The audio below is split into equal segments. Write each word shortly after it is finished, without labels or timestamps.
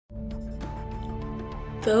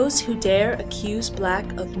Those who dare accuse black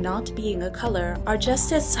of not being a color are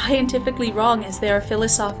just as scientifically wrong as they are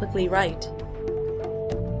philosophically right.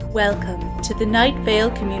 Welcome to the Night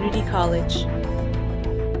Vale Community College.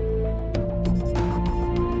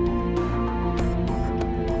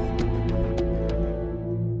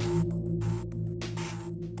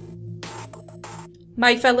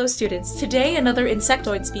 My fellow students, today another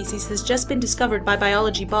insectoid species has just been discovered by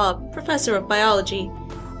Biology Bob, Professor of Biology.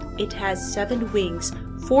 It has 7 wings,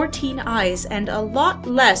 14 eyes, and a lot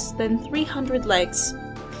less than 300 legs.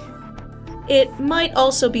 It might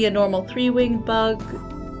also be a normal 3-winged bug,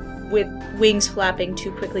 with wings flapping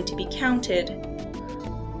too quickly to be counted.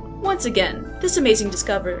 Once again, this amazing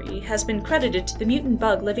discovery has been credited to the mutant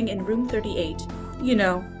bug living in room 38. You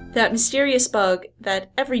know, that mysterious bug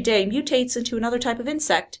that every day mutates into another type of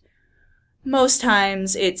insect. Most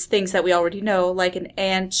times it's things that we already know, like an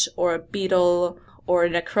ant or a beetle or a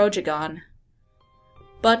necrojagon.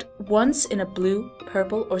 But once in a blue,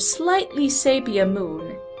 purple, or slightly sepia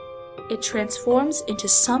moon, it transforms into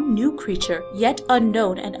some new creature, yet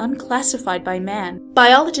unknown and unclassified by man.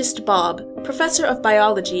 Biologist Bob, Professor of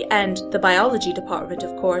Biology and the Biology Department,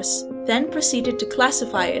 of course, then proceeded to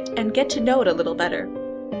classify it and get to know it a little better.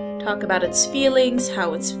 Talk about its feelings,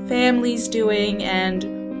 how its family's doing,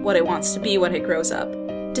 and what it wants to be when it grows up.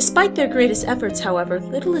 Despite their greatest efforts, however,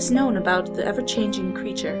 little is known about the ever-changing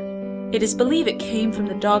creature. It is believed it came from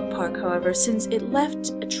the dog park, however, since it left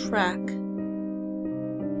a track.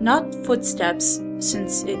 Not footsteps,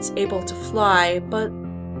 since it's able to fly, but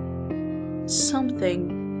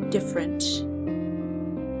something different.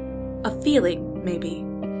 A feeling, maybe.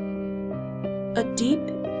 A deep,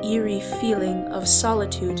 eerie feeling of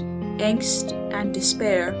solitude, angst, and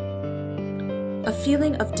despair. A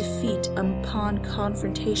feeling of defeat upon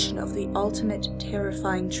confrontation of the ultimate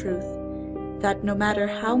terrifying truth, that no matter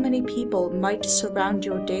how many people might surround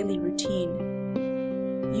your daily routine,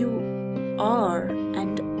 you are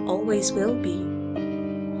and always will be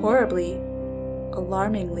horribly,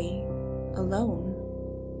 alarmingly alone.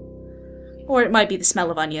 Or it might be the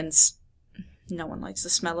smell of onions. No one likes the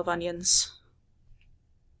smell of onions.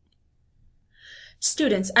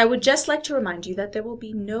 Students, I would just like to remind you that there will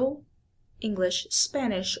be no English,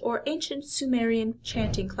 Spanish, or ancient Sumerian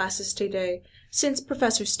chanting classes today, since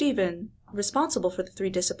Professor Stephen, responsible for the 3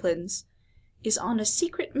 disciplines, is on a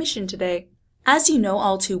secret mission today. As you know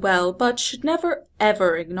all too well, but should never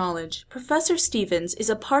ever acknowledge, Professor Stevens is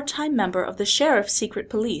a part-time member of the Sheriff's Secret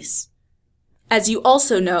Police. As you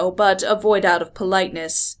also know, but avoid out of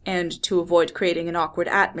politeness, and to avoid creating an awkward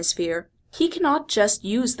atmosphere, he cannot just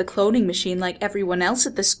use the cloning machine like everyone else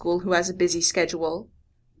at the school who has a busy schedule,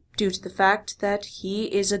 due to the fact that he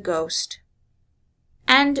is a ghost.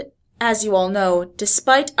 And, as you all know,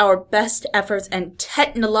 despite our best efforts and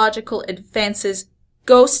technological advances,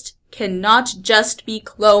 ghosts cannot just be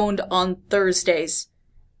cloned on Thursdays.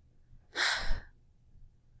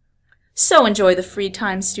 So enjoy the free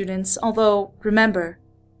time, students, although, remember,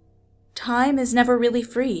 time is never really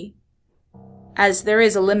free, as there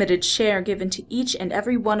is a limited share given to each and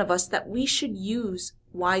every one of us that we should use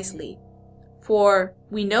wisely. For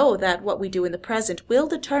we know that what we do in the present will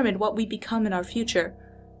determine what we become in our future.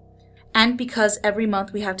 And because every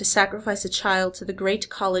month we have to sacrifice a child to the great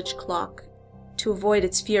college clock to avoid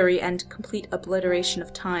its fury and complete obliteration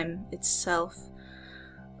of time itself,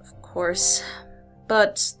 of course.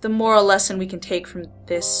 But the moral lesson we can take from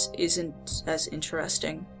this isn't as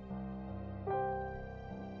interesting.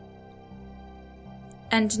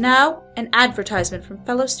 And now, an advertisement from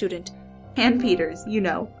fellow student Ann Peters, you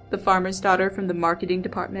know, the farmer's daughter from the marketing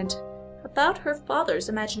department, about her father's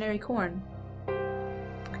imaginary corn.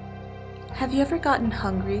 Have you ever gotten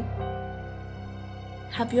hungry?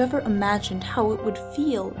 Have you ever imagined how it would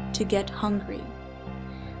feel to get hungry?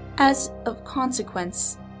 As a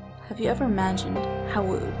consequence, have you ever imagined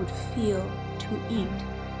how it would feel to eat?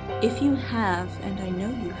 If you have, and I know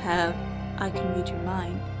you have, I can read your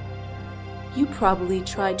mind. You probably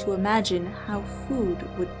tried to imagine how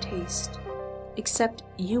food would taste. Except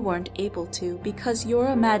you weren't able to because your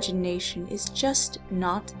imagination is just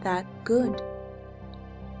not that good.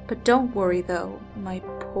 But don't worry though, my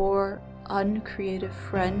poor, uncreative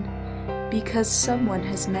friend, because someone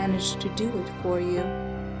has managed to do it for you.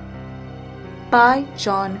 By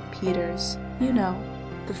John Peters, you know,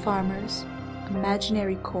 the farmer's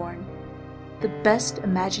imaginary corn, the best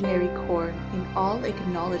imaginary corn in all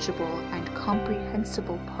acknowledgeable and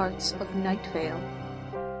comprehensible parts of Night Vale.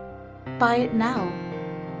 Buy it now.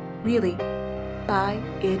 Really, buy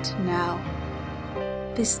it now.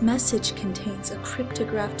 This message contains a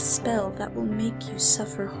cryptographed spell that will make you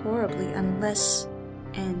suffer horribly unless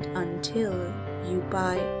and until you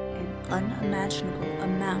buy an unimaginable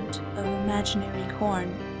amount of imaginary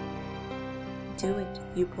corn. Do it,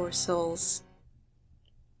 you poor souls.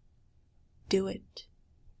 Do it.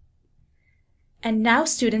 And now,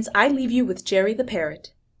 students, I leave you with Jerry the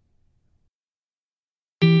Parrot.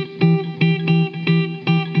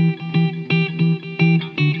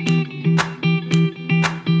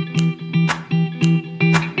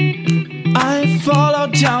 I follow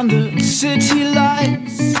down the city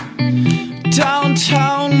lights,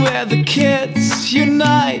 downtown where the kids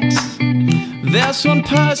unite. There's one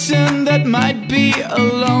person that might be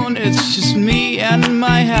alone. It's just me and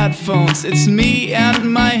my headphones. It's me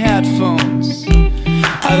and my headphones.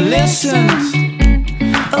 I listened,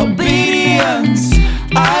 obedience.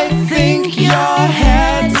 I think your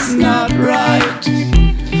head's not right.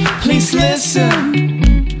 Please listen,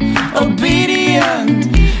 obedient.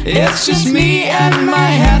 It's just me and my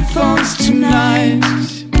headphones tonight.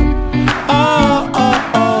 Oh,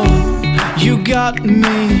 oh, oh, you got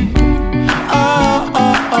me. Oh,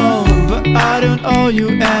 oh, oh, but I don't owe you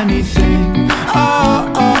anything.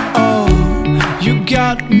 Oh, oh, oh, you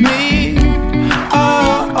got me.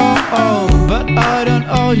 Oh, oh, oh, but I don't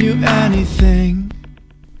owe you anything.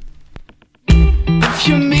 If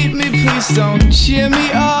you meet me, please don't cheer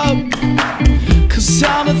me up, 'cause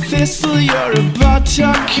I'm a thistle, you're a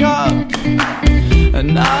buttercup.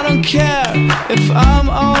 And I don't care if I'm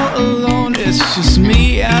all alone. It's just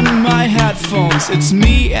me and my headphones. It's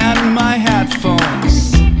me and my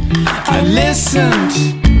headphones. I listened,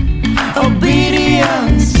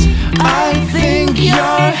 obedience. I think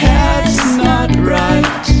your head's not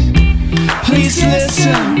right. Please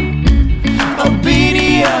listen,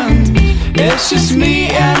 obedient. It's just me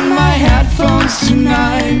and my headphones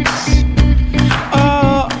tonight.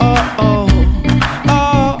 Oh, oh, oh.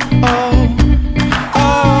 Oh, oh.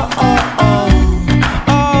 Oh, oh, oh.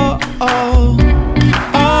 Oh, oh.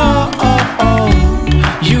 Oh, oh, oh.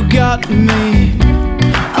 You got me.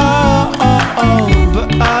 Oh, oh, oh. But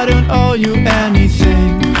I don't owe you anything.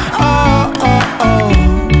 Oh, oh, oh.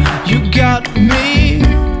 You got me.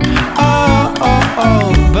 Oh, oh,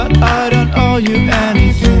 oh. But I don't owe you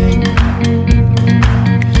anything.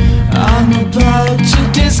 I'm about to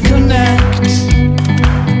disconnect,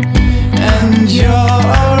 and you're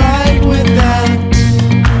alright with that.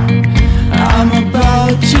 I'm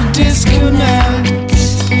about to disconnect.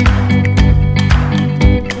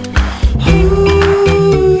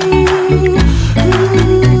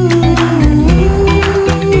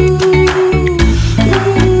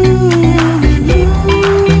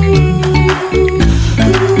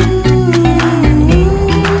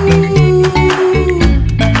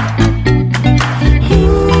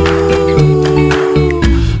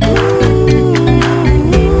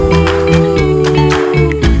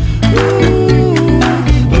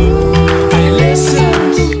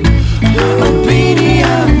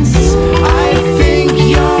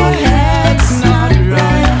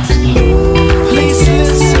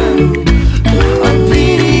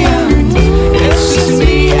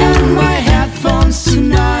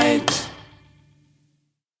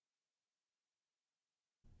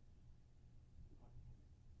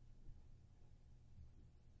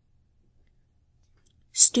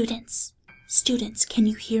 Students, can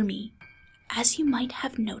you hear me? As you might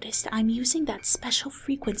have noticed, I'm using that special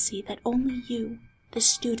frequency that only you, the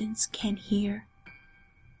students, can hear,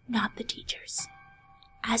 not the teachers.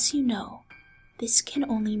 As you know, this can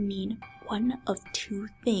only mean one of two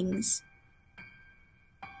things.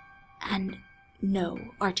 And no,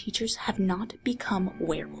 our teachers have not become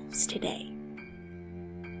werewolves today.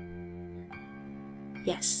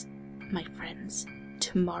 Yes, my friends,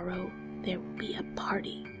 tomorrow there will be a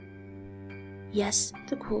party. Yes,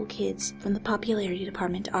 the cool kids from the popularity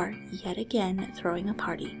department are yet again throwing a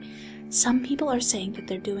party. Some people are saying that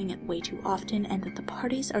they're doing it way too often and that the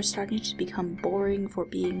parties are starting to become boring for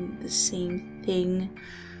being the same thing.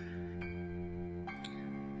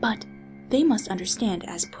 But they must understand,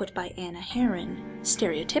 as put by Anna Heron,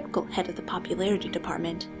 stereotypical head of the popularity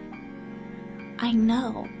department. I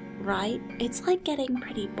know, right? It's like getting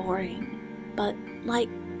pretty boring. But, like,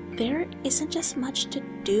 there isn't just much to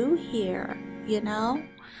do here. You know?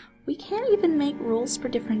 We can't even make rules for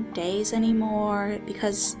different days anymore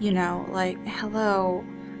because, you know, like, hello.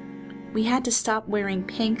 We had to stop wearing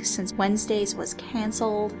pink since Wednesdays was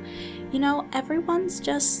cancelled. You know, everyone's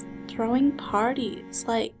just throwing parties.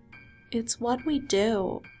 Like, it's what we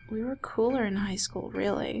do. We were cooler in high school,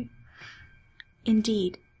 really.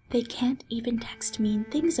 Indeed, they can't even text mean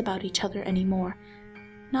things about each other anymore.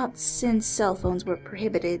 Not since cell phones were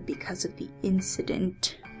prohibited because of the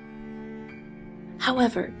incident.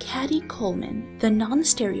 However, Caddy Coleman, the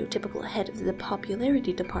non-stereotypical head of the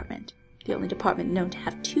popularity department, the only department known to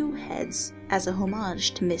have 2 heads, as a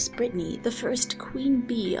homage to Miss Brittany, the first queen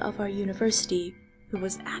bee of our university, who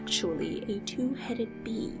was actually a 2-headed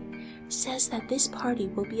bee, says that this party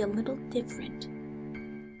will be a little different.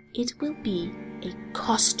 It will be a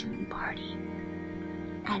costume party,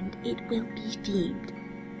 and it will be themed.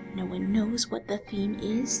 No one knows what the theme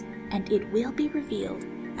is, and it will be revealed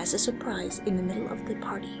as a surprise in the middle of the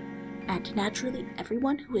party, and naturally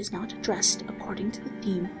everyone who is not dressed according to the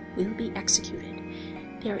theme will be executed.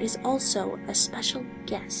 There is also a special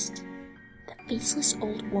guest, the faceless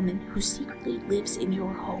old woman who secretly lives in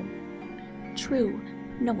your home. True,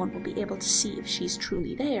 no one will be able to see if she's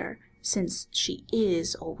truly there, since she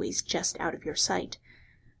is always just out of your sight,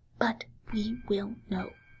 but we will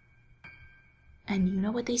know. And you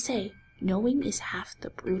know what they say, knowing is half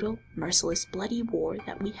the brutal, merciless, bloody war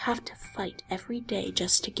that we have to fight every day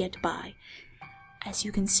just to get by. As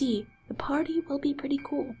you can see, the party will be pretty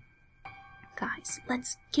cool. Guys,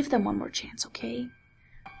 let's give them one more chance, okay?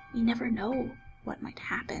 We never know what might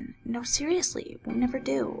happen. No, seriously, we never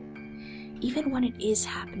do. Even when it is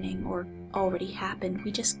happening or already happened,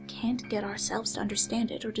 we just can't get ourselves to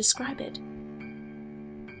understand it or describe it.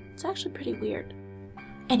 It's actually pretty weird.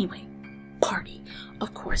 Anyway, party.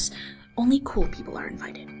 Of course, only cool people are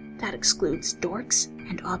invited. That excludes dorks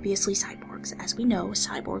and obviously cyborgs. As we know,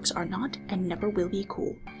 cyborgs are not and never will be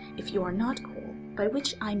cool. If you are not cool, by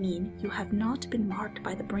which I mean you have not been marked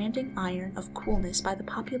by the branding iron of coolness by the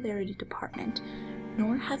popularity department,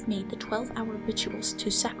 nor have made the 12-hour rituals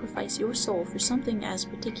to sacrifice your soul for something as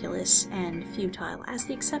ridiculous and futile as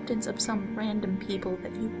the acceptance of some random people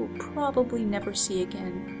that you will probably never see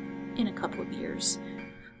again in a couple of years.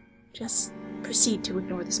 Just proceed to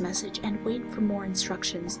ignore this message and wait for more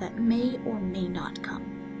instructions that may or may not come.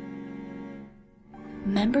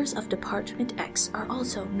 Members of Department X are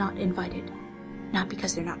also not invited. Not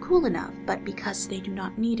because they're not cool enough, but because they do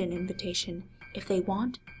not need an invitation. If they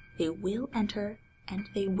want, they will enter and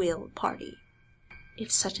they will party.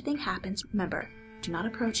 If such a thing happens, remember, do not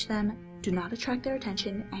approach them, do not attract their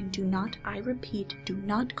attention, and do not, I repeat, do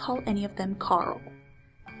not call any of them Carl.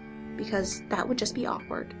 Because that would just be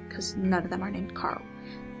awkward, because none of them are named Carl.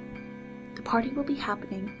 The party will be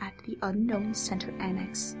happening at the Unknown Center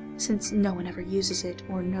Annex. Since no one ever uses it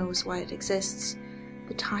or knows why it exists,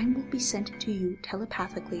 the time will be sent to you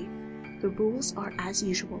telepathically. The rules are as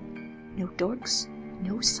usual. No dorks,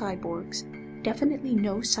 no cyborgs, definitely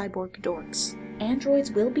no cyborg dorks.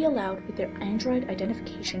 Androids will be allowed with their Android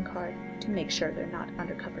identification card to make sure they're not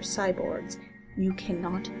undercover cyborgs. You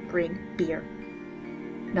cannot bring beer.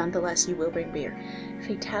 Nonetheless, you will bring beer.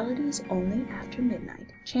 Fatalities only after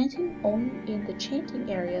midnight. Chanting only in the chanting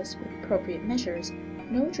areas with appropriate measures.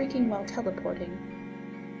 No drinking while teleporting.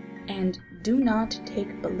 And do not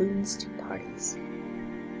take balloons to parties.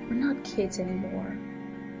 We're not kids anymore.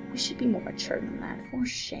 We should be more mature than that, for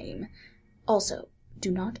shame. Also,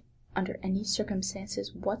 do not, under any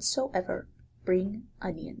circumstances whatsoever, bring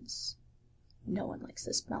onions. No one likes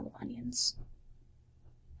the smell of onions.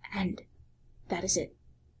 And that is it.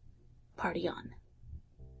 Party on.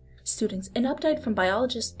 Students, an update from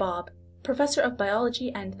biologist Bob, professor of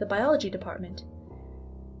biology and the biology department.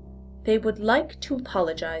 They would like to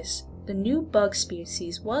apologize. The new bug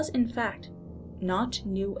species was, in fact, not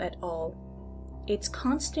new at all. Its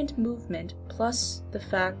constant movement, plus the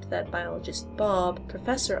fact that biologist Bob,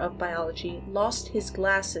 professor of biology, lost his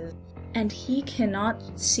glasses, and he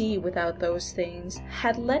cannot see without those things,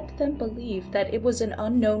 had led them believe that it was an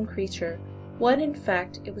unknown creature, when in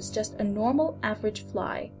fact it was just a normal average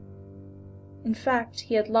fly. In fact,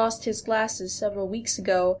 he had lost his glasses several weeks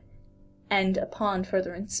ago, and upon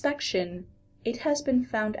further inspection, it has been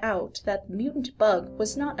found out that the mutant bug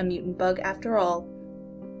was not a mutant bug after all.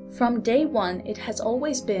 From day one, it has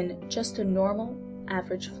always been just a normal,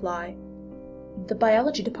 average fly. The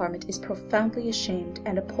biology department is profoundly ashamed,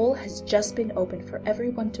 and a poll has just been opened for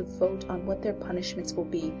everyone to vote on what their punishments will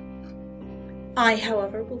be. I,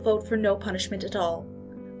 however, will vote for no punishment at all.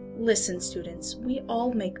 Listen, students, we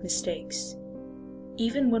all make mistakes.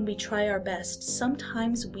 Even when we try our best,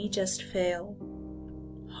 sometimes we just fail.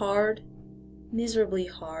 Hard, miserably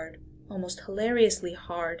hard, almost hilariously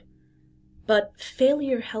hard. But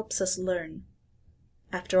failure helps us learn.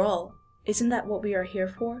 After all, isn't that what we are here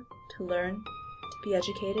for? To learn, to be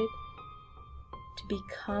educated, to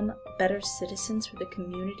become better citizens for the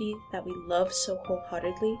community that we love so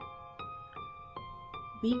wholeheartedly?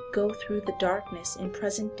 We go through the darkness in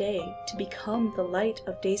present day to become the light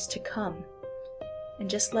of days to come. And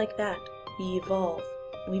just like that, we evolve,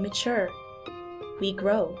 we mature, we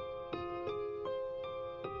grow.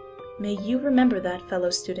 May you remember that, fellow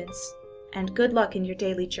students, and good luck in your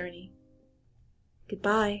daily journey.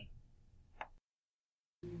 Goodbye.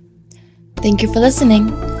 Thank you for listening.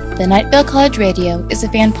 The Night Vale College Radio is a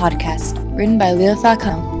fan podcast written by Leo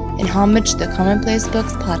Falcone in homage to the Commonplace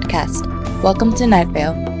Books podcast, Welcome to Night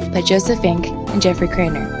Vale, by Joseph Fink and Jeffrey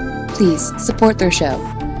Craner. Please support their show.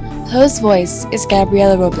 The host's voice is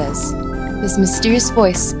Gabriela Robles. This mysterious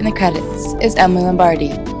voice in the credits is Emily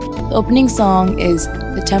Lombardi. The opening song is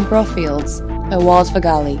The Temporal Fields by Wald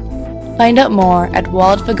Fagali. Find out more at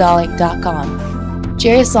waldfagali.com.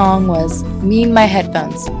 Jerry's song was Me and My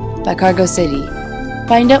Headphones by Cargo City.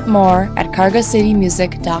 Find out more at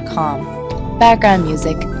cargocitymusic.com. Background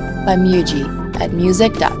music by Muji at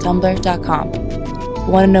music.tumblr.com.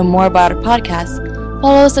 Want to know more about our podcast?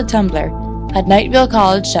 Follow us at Tumblr at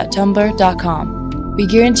nightvalecollege.tumblr.com. We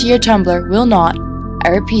guarantee your Tumblr will not, I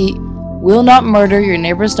repeat, will not murder your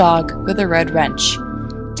neighbor's dog with a red wrench.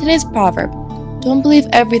 Today's proverb: don't believe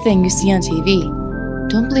everything you see on TV.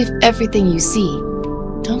 Don't believe everything you see.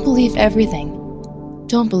 Don't believe everything.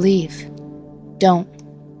 Don't believe. Don't.